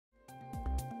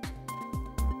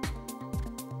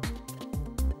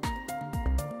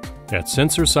At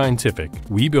Sensor Scientific,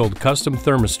 we build custom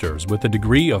thermistors with a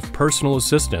degree of personal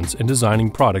assistance in designing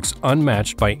products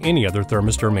unmatched by any other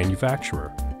thermistor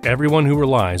manufacturer. Everyone who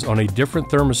relies on a different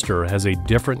thermistor has a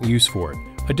different use for it,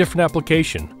 a different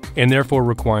application, and therefore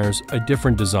requires a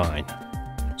different design.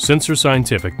 Sensor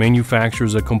Scientific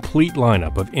manufactures a complete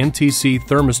lineup of NTC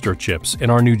thermistor chips in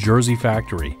our New Jersey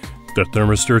factory. The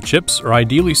thermistor chips are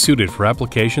ideally suited for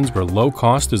applications where low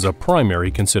cost is a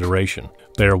primary consideration.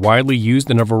 They are widely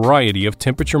used in a variety of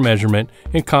temperature measurement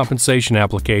and compensation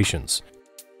applications.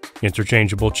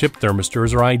 Interchangeable chip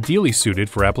thermistors are ideally suited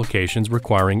for applications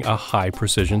requiring a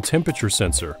high-precision temperature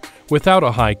sensor without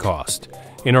a high cost,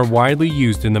 and are widely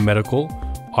used in the medical,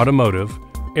 automotive,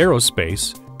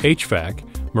 aerospace,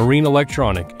 HVAC, marine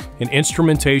electronic, and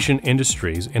instrumentation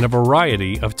industries in a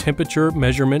variety of temperature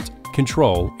measurement,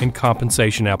 control, and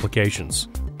compensation applications.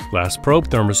 Glass probe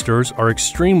thermistors are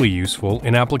extremely useful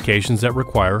in applications that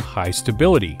require high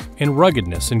stability and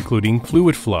ruggedness, including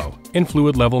fluid flow and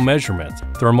fluid level measurement,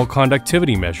 thermal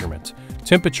conductivity measurement,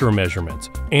 temperature measurement,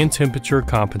 and temperature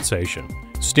compensation.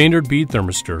 Standard bead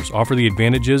thermistors offer the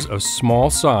advantages of small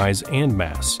size and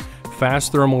mass,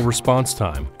 fast thermal response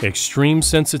time, extreme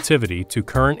sensitivity to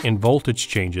current and voltage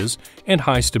changes, and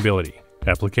high stability.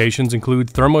 Applications include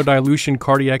thermodilution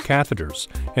cardiac catheters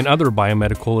and other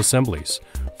biomedical assemblies,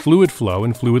 fluid flow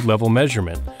and fluid level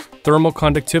measurement, thermal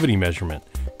conductivity measurement,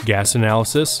 gas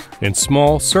analysis, and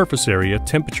small surface area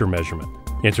temperature measurement.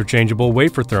 Interchangeable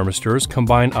wafer thermistors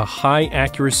combine a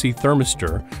high-accuracy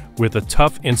thermistor with a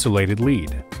tough insulated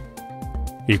lead.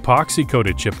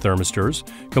 Epoxy-coated chip thermistors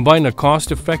combine a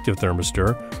cost-effective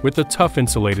thermistor with a tough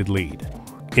insulated lead.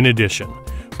 In addition,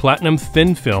 platinum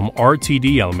thin-film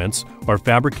RTD elements are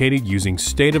fabricated using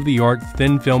state-of-the-art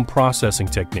thin-film processing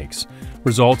techniques,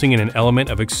 resulting in an element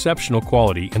of exceptional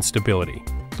quality and stability.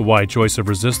 The wide choice of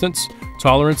resistance,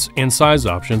 tolerance, and size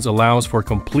options allows for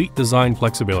complete design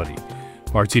flexibility.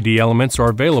 RTD elements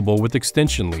are available with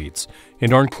extension leads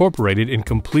and are incorporated in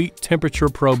complete temperature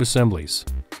probe assemblies.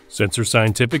 Sensor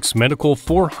Scientific's Medical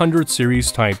 400 Series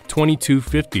Type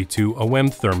 2252 OM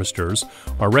thermistors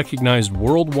are recognized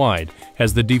worldwide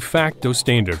as the de facto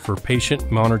standard for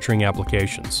patient monitoring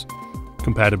applications.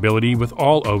 Compatibility with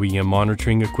all OEM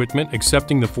monitoring equipment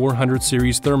excepting the 400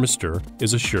 Series thermistor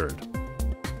is assured.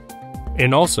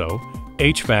 And also,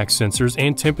 HVAC sensors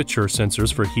and temperature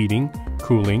sensors for heating,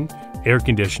 cooling, air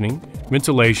conditioning,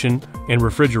 ventilation, and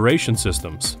refrigeration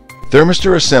systems.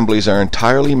 Thermistor assemblies are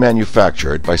entirely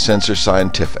manufactured by Sensor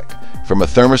Scientific, from a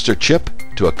thermistor chip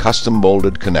to a custom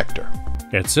molded connector.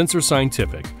 At Sensor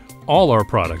Scientific, all our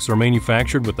products are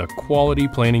manufactured with a quality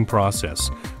planning process,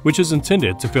 which is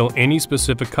intended to fill any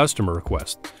specific customer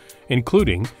request,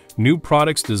 including new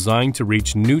products designed to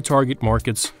reach new target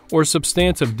markets or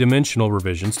substantive dimensional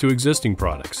revisions to existing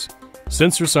products.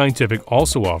 Sensor Scientific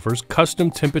also offers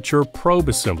custom temperature probe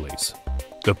assemblies.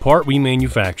 The part we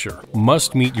manufacture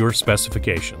must meet your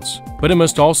specifications, but it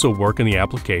must also work in the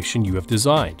application you have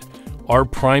designed. Our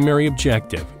primary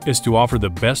objective is to offer the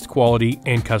best quality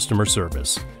and customer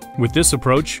service. With this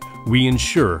approach, we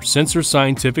ensure Sensor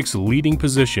Scientific's leading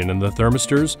position in the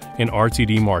thermistors and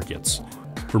RTD markets.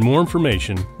 For more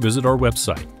information, visit our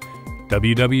website,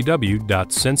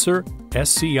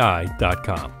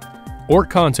 www.sensorsci.com, or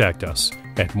contact us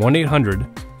at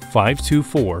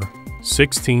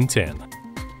 1-800-524-1610.